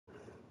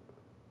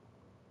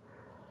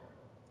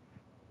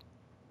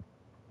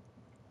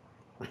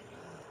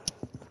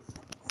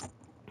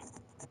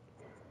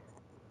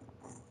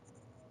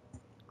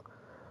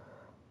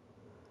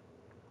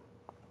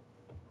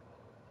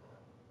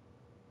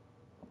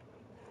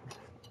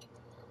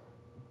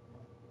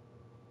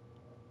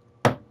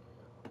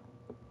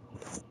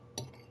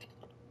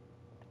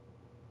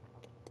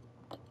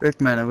Rick,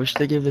 man, I wish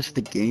they gave us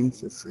the game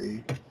for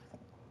free.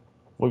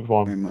 Which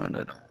one?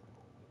 Reminded.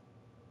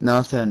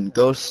 Nothing.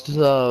 Ghosts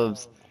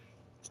of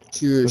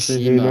Tsushima?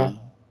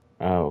 Hiroshima.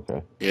 Oh,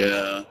 okay.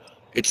 Yeah.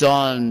 It's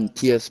on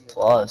PS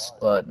Plus,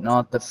 but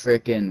not the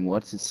frickin'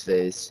 what's his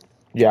face.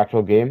 The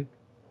actual game?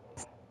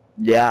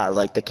 Yeah,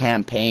 like the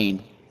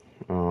campaign.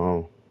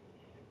 Oh.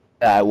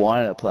 Yeah, I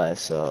wanted to play,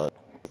 so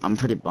I'm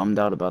pretty bummed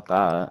out about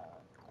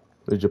that.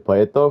 Did you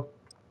play it though?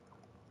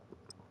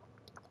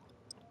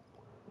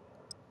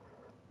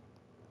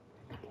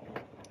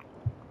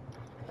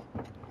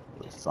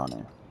 It's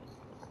funny.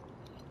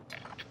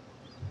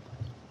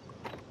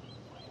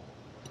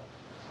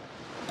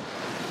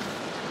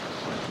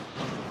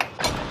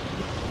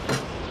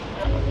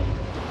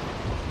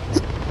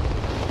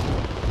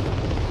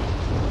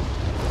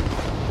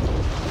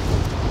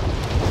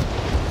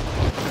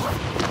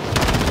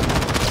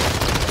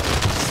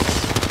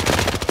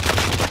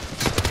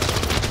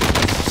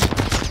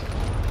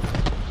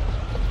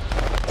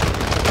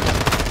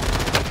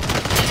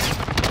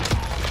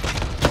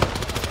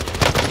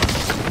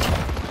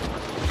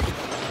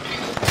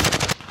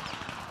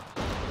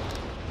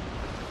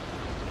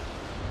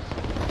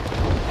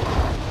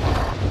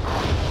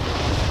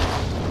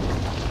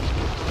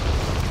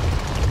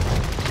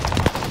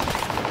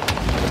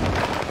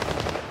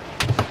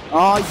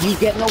 Oh, you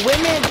getting the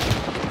women?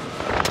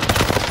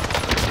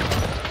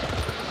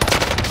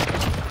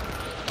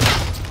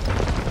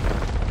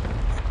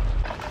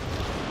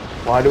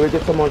 Why do we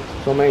get so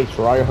many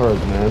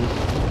tryhards, man?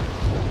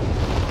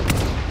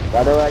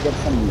 Why do I get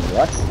some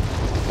what?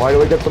 Why do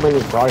we get so many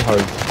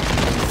tryhards?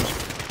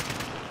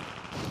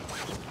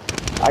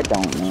 I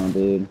don't know,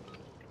 dude.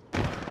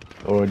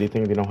 Or do you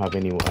think they don't have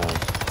any women?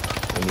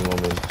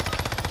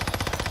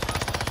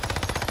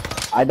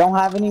 I don't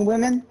have any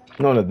women?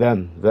 No,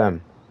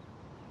 them.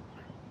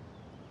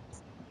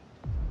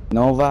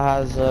 Nova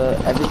has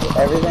everything.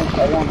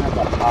 Everyone has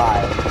a 5.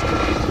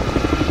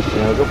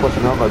 Yeah, go push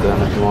Nova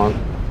then if you want.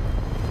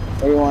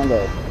 Where do you want to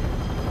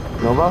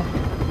go? Nova?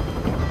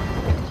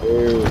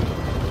 Dude.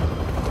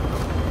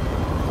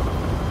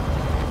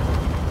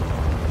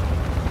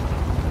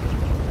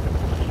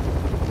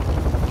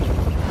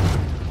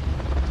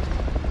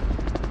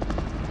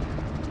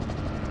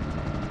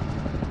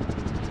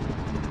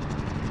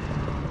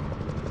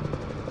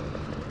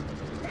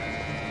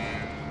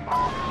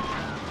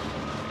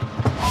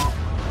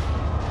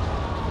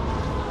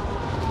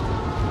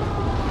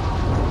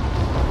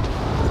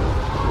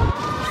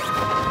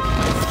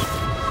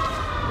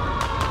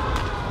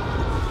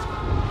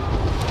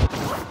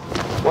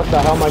 What the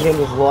hell? My game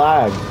just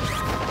lagged.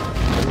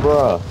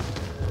 Bruh.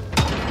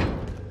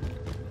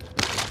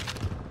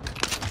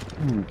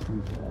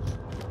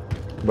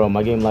 Bro,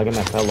 my game lagging,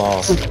 I fell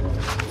off.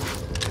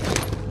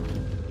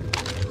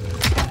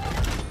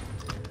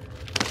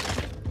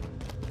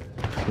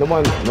 No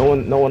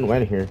one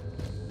went here.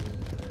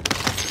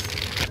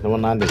 No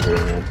one landed here,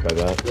 man. By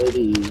that.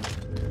 Lady.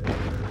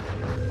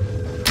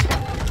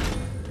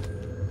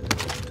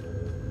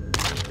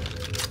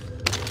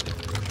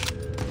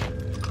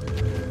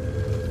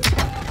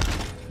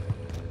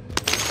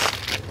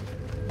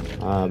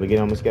 We can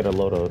almost get a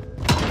loadout.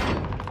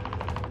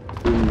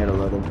 We can get a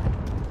little.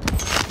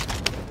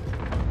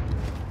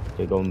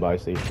 Okay, go and buy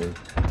station.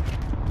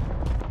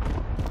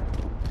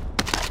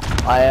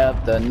 I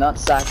have the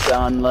nutsack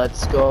gun.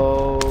 Let's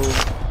go.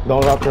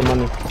 Don't drop your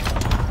money.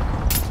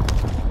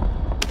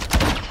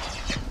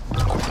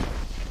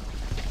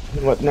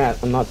 What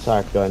net? A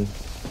nutsack gun.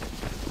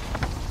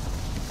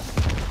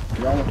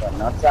 You want with a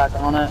nutsack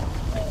on it?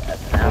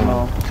 That's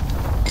ammo.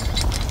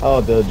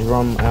 Oh, the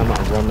drum ammo,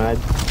 drum mag.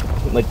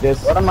 Like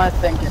this. What am I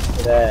thinking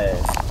today?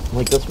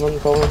 Like this one,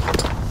 Cohen?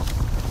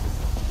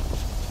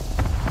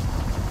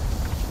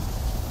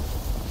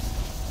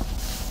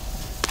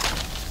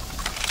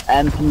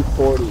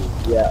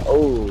 MP40. Yeah.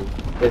 Oh,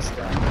 this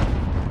gun.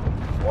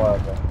 Or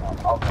the one.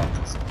 I'll go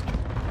this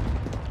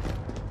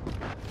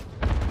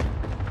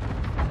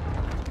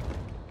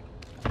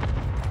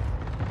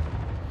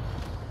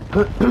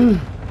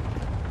one.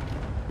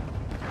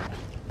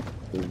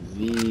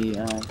 V.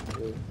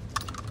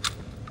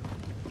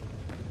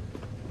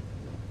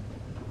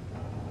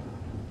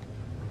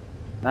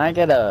 Can I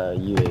get a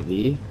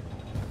UAV?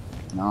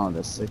 No,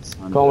 the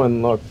 600.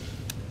 Cohen, look.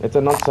 It's a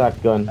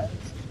nutsack gun.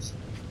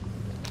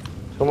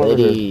 Come over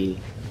here.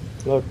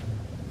 Look.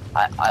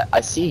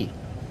 I see.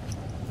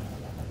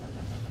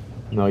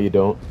 No, you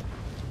don't.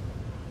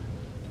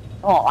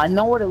 Oh, I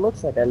know what it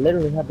looks like. I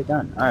literally have the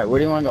gun. Alright, where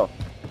do you want to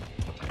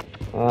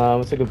go?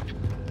 Let's take a...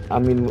 I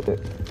mean,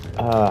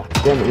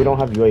 damn it, we don't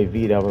have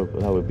UAV.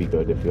 That would be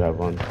good if you have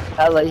one.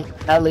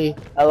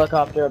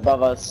 Helicopter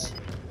above us.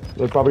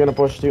 We're probably gonna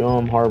push to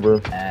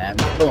harbor. And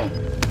boom.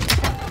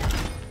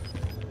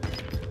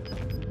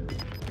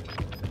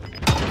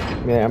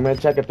 Yeah, I'm gonna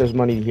check if there's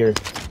money here.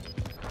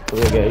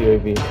 We're gonna get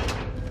UAV.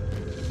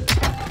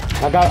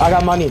 I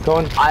got money,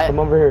 Cohen. Come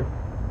over here.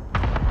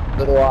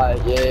 So do I,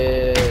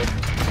 yeah.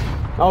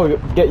 Oh,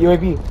 get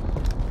UAV.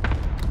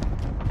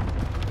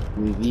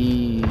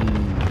 UAV.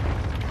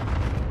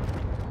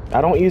 I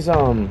don't use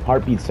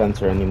heartbeat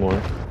sensor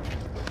anymore.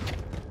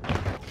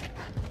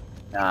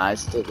 Nah, I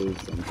still lose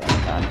them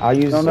sometimes. I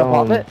use You want me to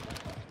pop it?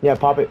 Yeah,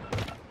 pop it.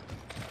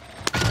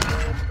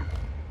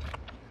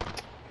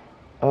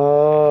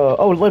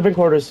 Oh, living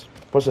quarters.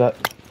 What's that?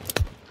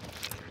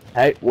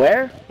 Hey,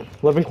 where?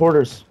 Living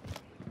quarters.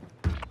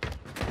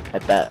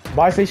 At that.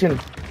 Buy station.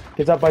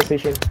 Kids out buy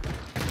station.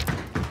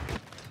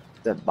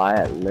 The buy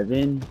at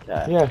living?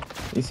 Okay. Yeah,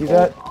 you see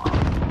that?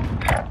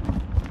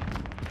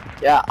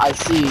 Yeah, I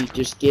see.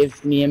 Just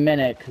give me a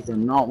minute, because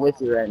I'm not with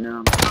you right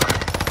now.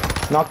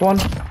 Knocked one.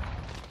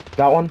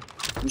 That one.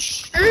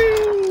 Sheesh.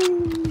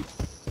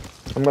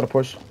 I'm gonna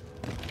push.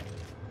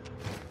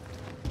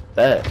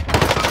 Bet.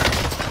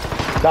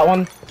 That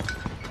one.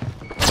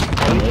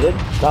 Needed?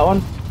 That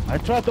one. I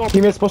tried to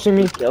Teammates pushing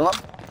me. Kill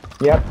him?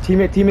 Yep,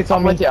 teammates on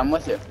I'm me. with you, I'm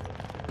with you.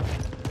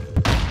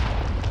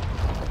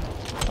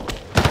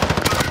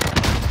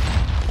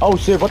 Oh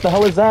shit, what the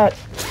hell is that?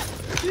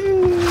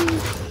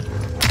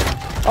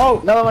 Oh!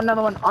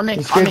 Another one. On me. He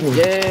On scared me. me.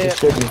 Yeah. He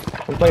scared me.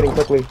 I'm fighting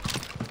quickly.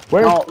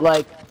 Where? No,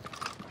 like.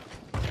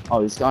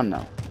 Oh, he's gone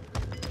now.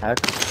 Heck.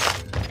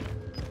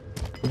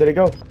 Where did he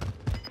go?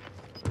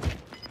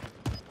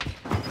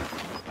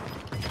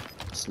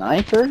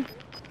 Sniper?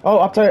 Oh,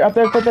 up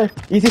there.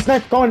 Easy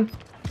snipe, going.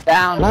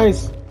 Down.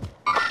 Nice.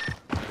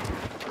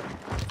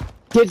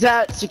 Kids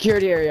out.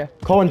 Security area.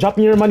 Cohen, drop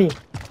me your money.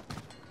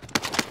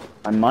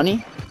 My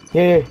money?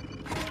 Yeah. Right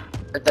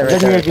there, I'm right getting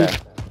there, right UAV.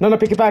 there. No,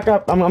 pick it back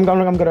up. I'm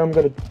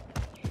good.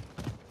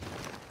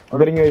 I'm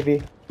getting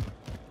UAV.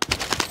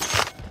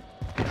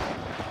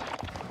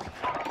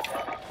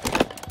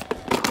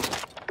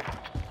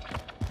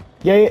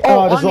 Yeah.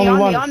 Oh, there's on me, only on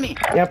one. me, on me.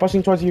 Yeah,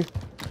 pushing towards you.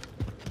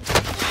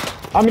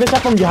 I'm gonna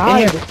shot from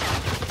behind. here.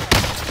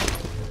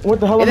 What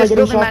the hell In am I this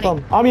getting building, shot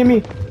Manny. from? On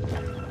me.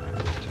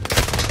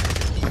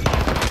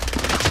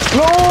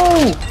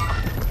 No!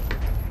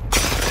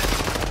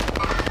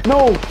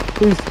 No,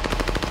 please.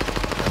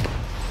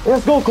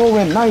 Let's go,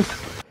 Cohen. Nice.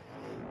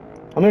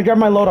 I'm gonna grab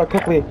my loadout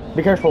quickly.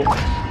 Be careful.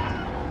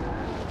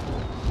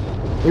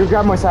 You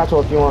grab my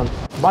satchel if you want.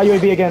 Buy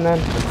UAV again, man.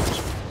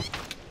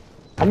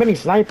 I'm getting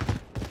sniped.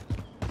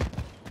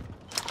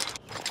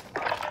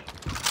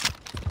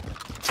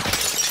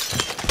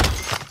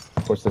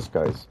 Of course, this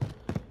guy's.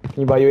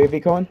 Can you buy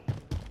UAV, Cohen?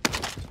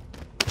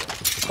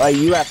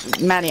 You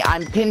have Manny,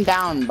 I'm pinned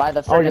down by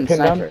the Oh, you're friggin'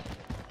 pinned down? sniper.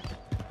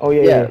 Oh,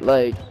 yeah, Yeah, yeah.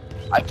 like,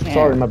 I can't.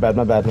 Sorry, my bad.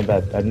 I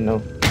didn't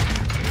know.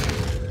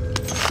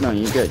 No,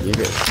 you're good, you're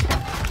good.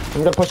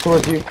 I'm gonna push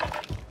towards you.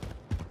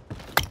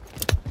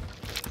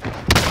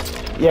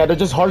 Yeah, they're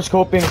just hard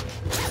scoping.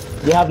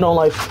 You have no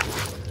life.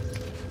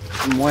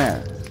 From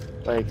where?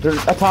 Like, They're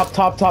at top,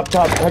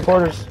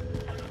 headquarters.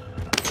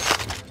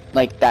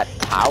 like that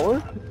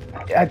tower?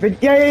 I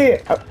think, yeah.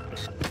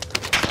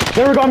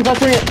 There we go, I'm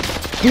clustering it.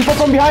 People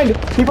from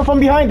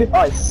behind. Oh,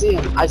 I see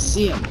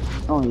him.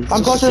 Oh, he's I'm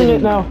just clustering sitting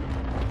it now.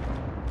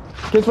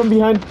 Kids from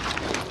behind.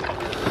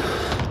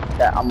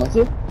 Yeah, I'm with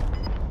you.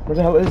 Where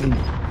the hell is he?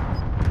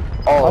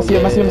 Oh, I see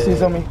him,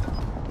 he's on me.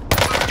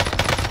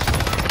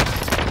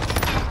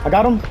 I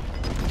got him.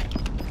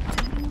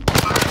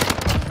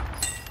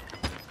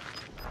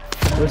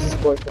 Where's his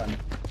boyfriend?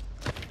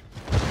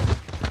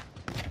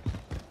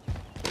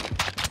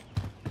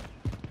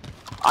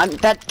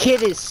 That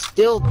kid is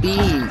still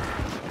being.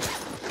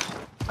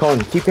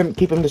 Cohen, keep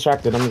him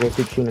distracted. I'm gonna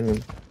keep shooting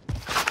him.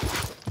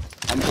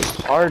 I'm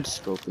just hard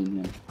scoping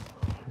him.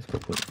 Let's go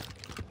quick.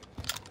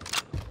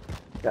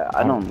 Yeah,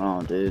 I don't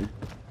know, dude.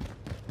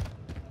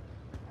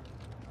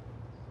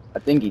 I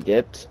think he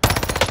dipped.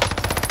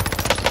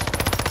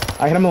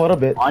 I hit him a little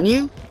bit. On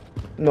you?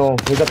 No,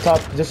 he's up top,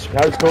 just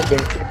hard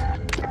scoping.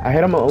 I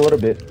hit him a little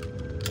bit.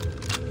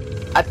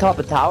 At top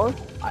of tower?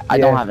 I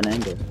Yeah. don't have an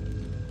angle.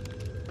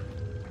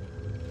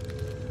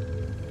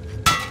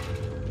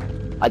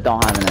 I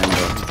don't have an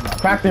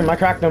angle. I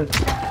cracked him.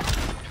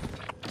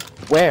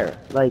 Where?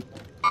 Like,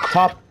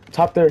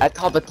 Top there. at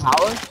top of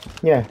tower?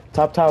 Yeah,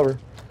 top tower.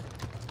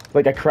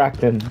 Like I cracked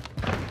him.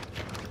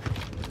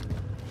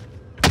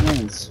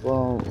 Nice,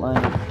 well,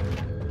 like...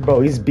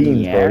 Bro, he's beans,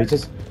 Yeah. bro.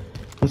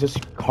 He's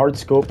just hard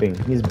scoping.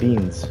 He's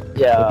beans.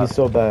 Yeah. Like, he's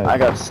so bad. I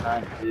got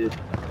sniped, dude.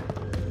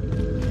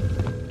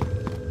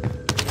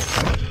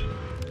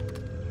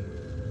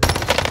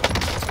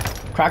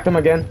 Cracked him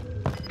again.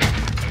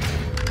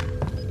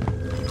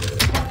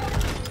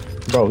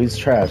 Bro, he's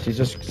trash. He's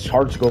just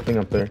hard scoping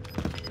up there.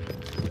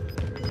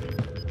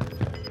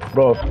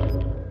 Bro.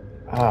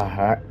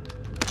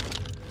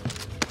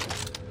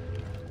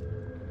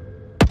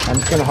 I'm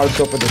just gonna hard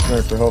scope with this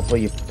sniper.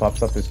 Hopefully he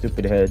pops up his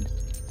stupid head.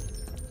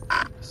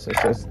 So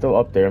it's still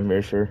up there, I'm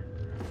very sure.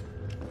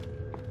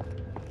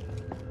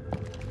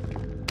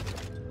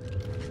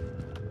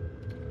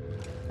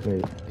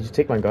 Wait, did you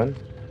take my gun?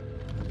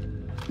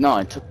 No,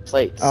 I took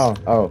plates. Oh,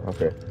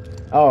 okay.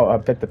 Oh, I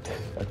picked up.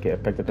 Okay, I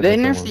picked up. Did they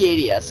nerf one.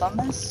 the ADS on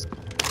this?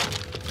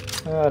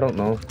 I don't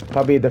know.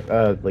 Probably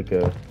the like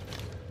a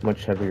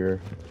much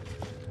heavier.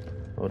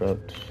 Hold up.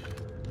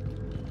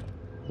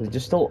 It's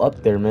just still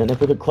up there, man.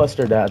 If we could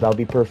cluster that, that'll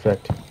be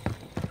perfect.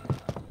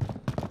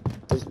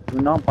 Do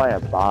not buy a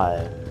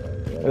buy.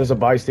 There's a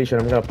buy station.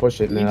 I'm gonna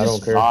push it, man. I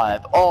don't care.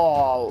 Vibe.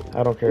 Oh,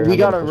 I don't care. we I'm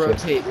gotta gonna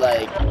push rotate.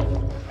 Like,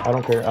 I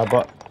don't care. I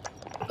bought.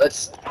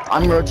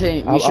 I'm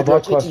rotating. We should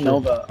rotate to cluster.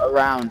 Nova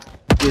around.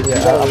 Dude, Yeah,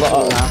 we gotta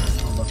rotate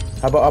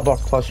around. I bought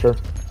cluster.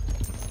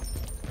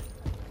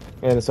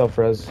 And it's self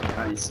res.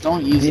 Nice.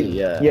 Don't use it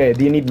yet. Yeah.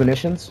 Do you need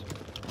munitions?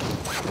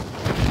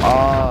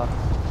 No,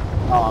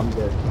 I'm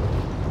good.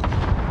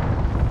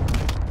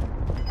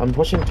 I'm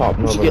pushing top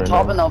Nova. We should get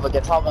top and Nova.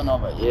 Get top and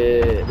Nova.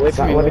 Yeah. Wait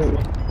for me. Wait for me.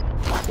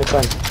 It's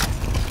fine.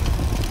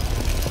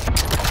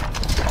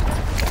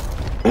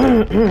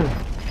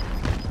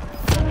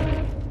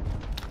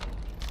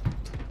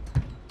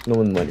 No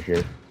one went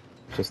here.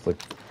 Just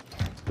like,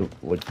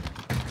 we're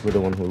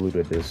the one who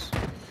looted this.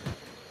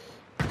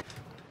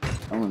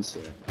 No one's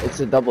here. It's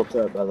a double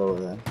threat, by the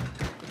way.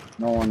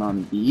 No one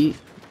on B.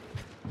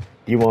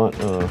 Do you want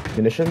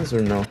munitions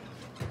or no?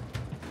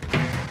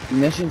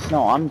 Munitions?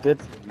 No, I'm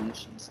good for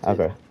munitions. Dude.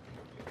 Okay.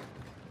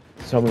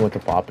 Tell me when to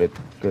pop it,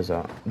 because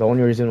the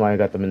only reason why I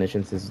got the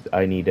munitions is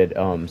I needed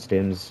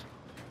stims.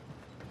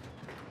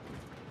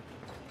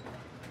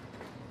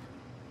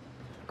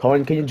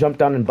 Cohen, can you jump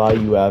down and buy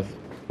UAV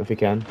if you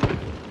can?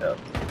 Yep,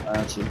 I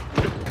got you.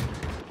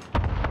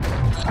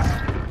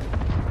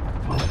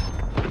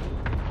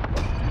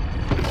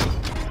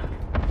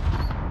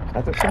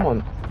 I think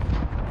someone.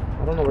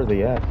 I don't know where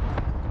they at.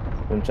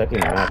 I'm checking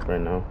the map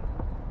right now.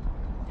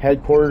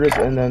 Headquarters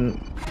and then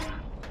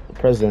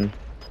prison.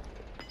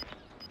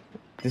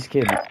 This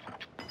kid.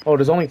 Oh,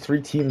 there's only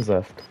 3 teams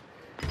left.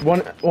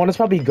 One is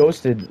probably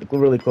ghosted,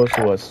 really close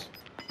to us.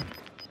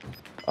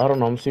 I don't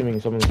know. I'm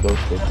assuming someone's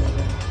ghosted.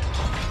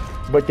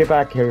 But get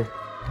back here.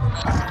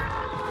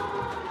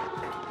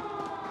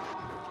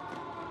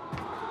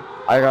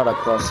 I got a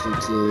cluster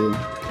too.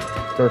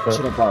 Perfect.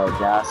 Should have bought a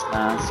gas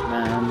mask,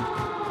 man.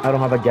 I don't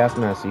have a gas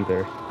mask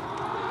either.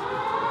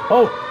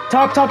 Oh,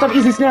 top,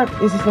 easy snap,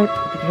 if you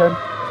can.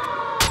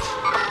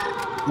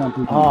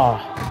 Ah,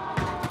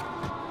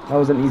 that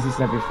was an easy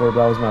snap before,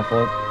 but that was my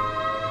fault.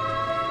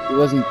 He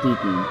wasn't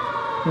peeking.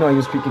 No, he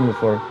was peeking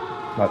before.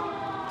 But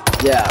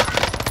yeah.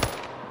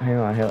 hang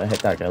on, I hit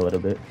that guy a little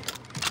bit.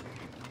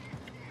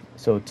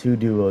 So 2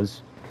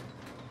 duos.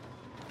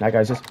 That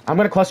guy's just. I'm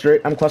gonna cluster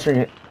it. I'm clustering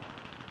it.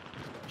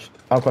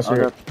 I'll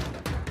cluster it.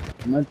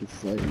 I might be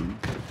fighting.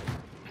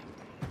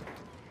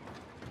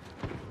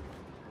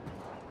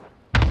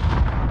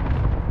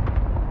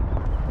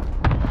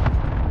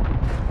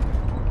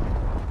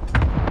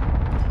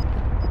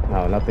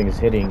 Wow, nothing is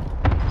hitting.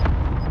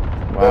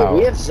 Wow. Wait,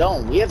 we have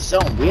zone. We have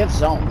zone. We have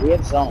zone. We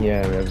have zone.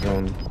 Yeah, we have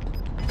zone.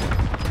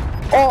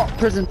 Oh,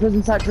 prison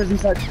side.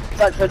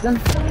 Side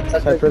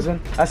prison.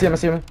 I see him.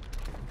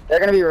 They're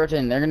gonna be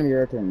rotating.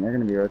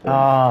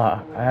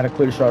 Ah, I had a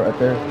clear shot right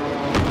there.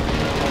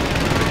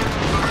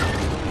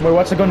 Wait,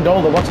 watch the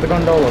gondola, Cohen. Watch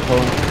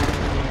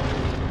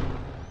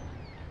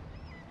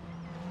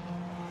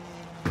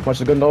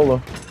the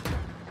gondola.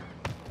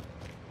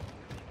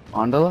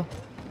 Gondola?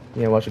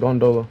 Yeah, watch the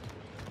gondola.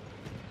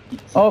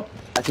 Oh!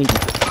 I think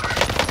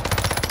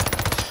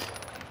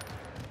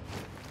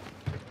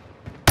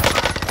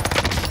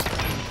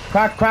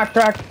Crack!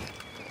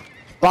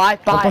 Bye.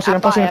 I'm pushing.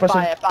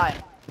 Bye.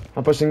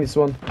 I'm pushing this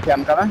one. Okay,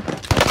 I'm coming.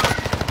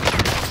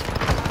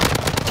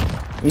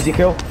 Easy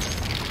kill.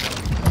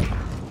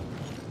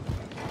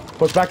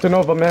 Push back to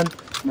Nova, man.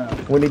 No.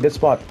 We need this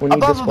spot.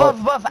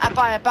 Above. At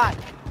bye.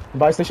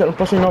 Buy station. I'm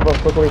pushing Nova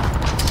quickly.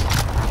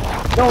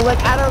 No,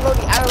 like at our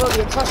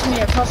loading. Trust me.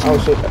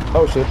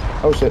 Oh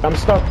shit. I'm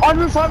stuck. On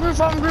roof.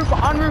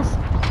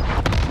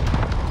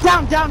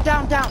 Down.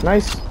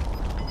 Nice.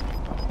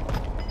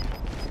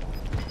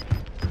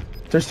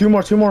 There's 2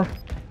 more.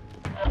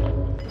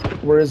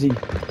 Where is he?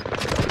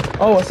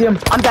 Oh, I see him.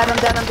 I'm dead.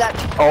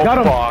 Oh, got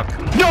him. Fuck.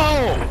 No!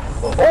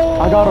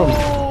 Oh! I got him.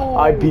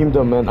 I beamed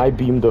him, man. I'd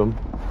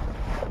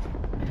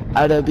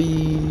be.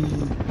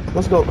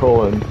 Let's go,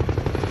 Cohen.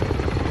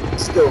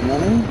 Still,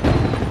 man.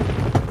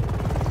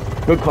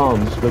 Good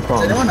comms. Is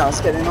anyone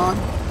else getting on?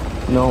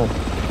 No.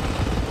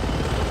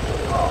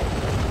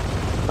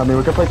 I mean,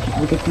 we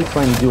could keep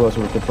playing duos,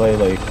 or we could play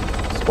like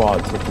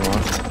squads if you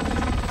want.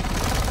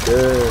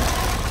 Good.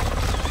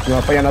 You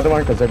wanna play another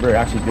one? Cause we're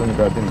actually doing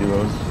good in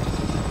duos.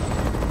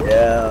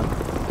 Yeah.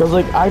 Cause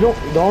like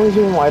the only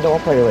reason why I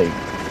don't play like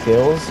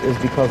kills is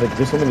because like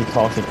there's so many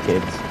toxic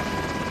kids.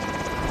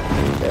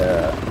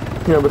 Yeah.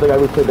 You remember the guy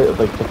we played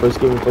like the first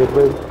game we played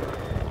with?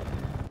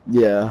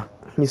 Yeah.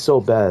 He's so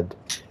bad.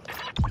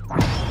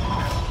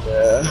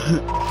 Yeah.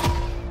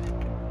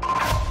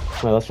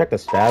 Well, let's check the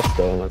stats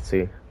though. Let's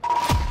see.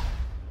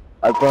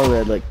 I probably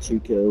had like 2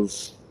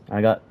 kills.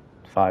 I got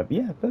 5.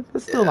 Yeah,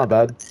 that's still not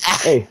bad.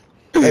 Hey,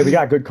 we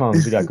got good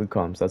comms.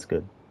 That's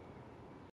good.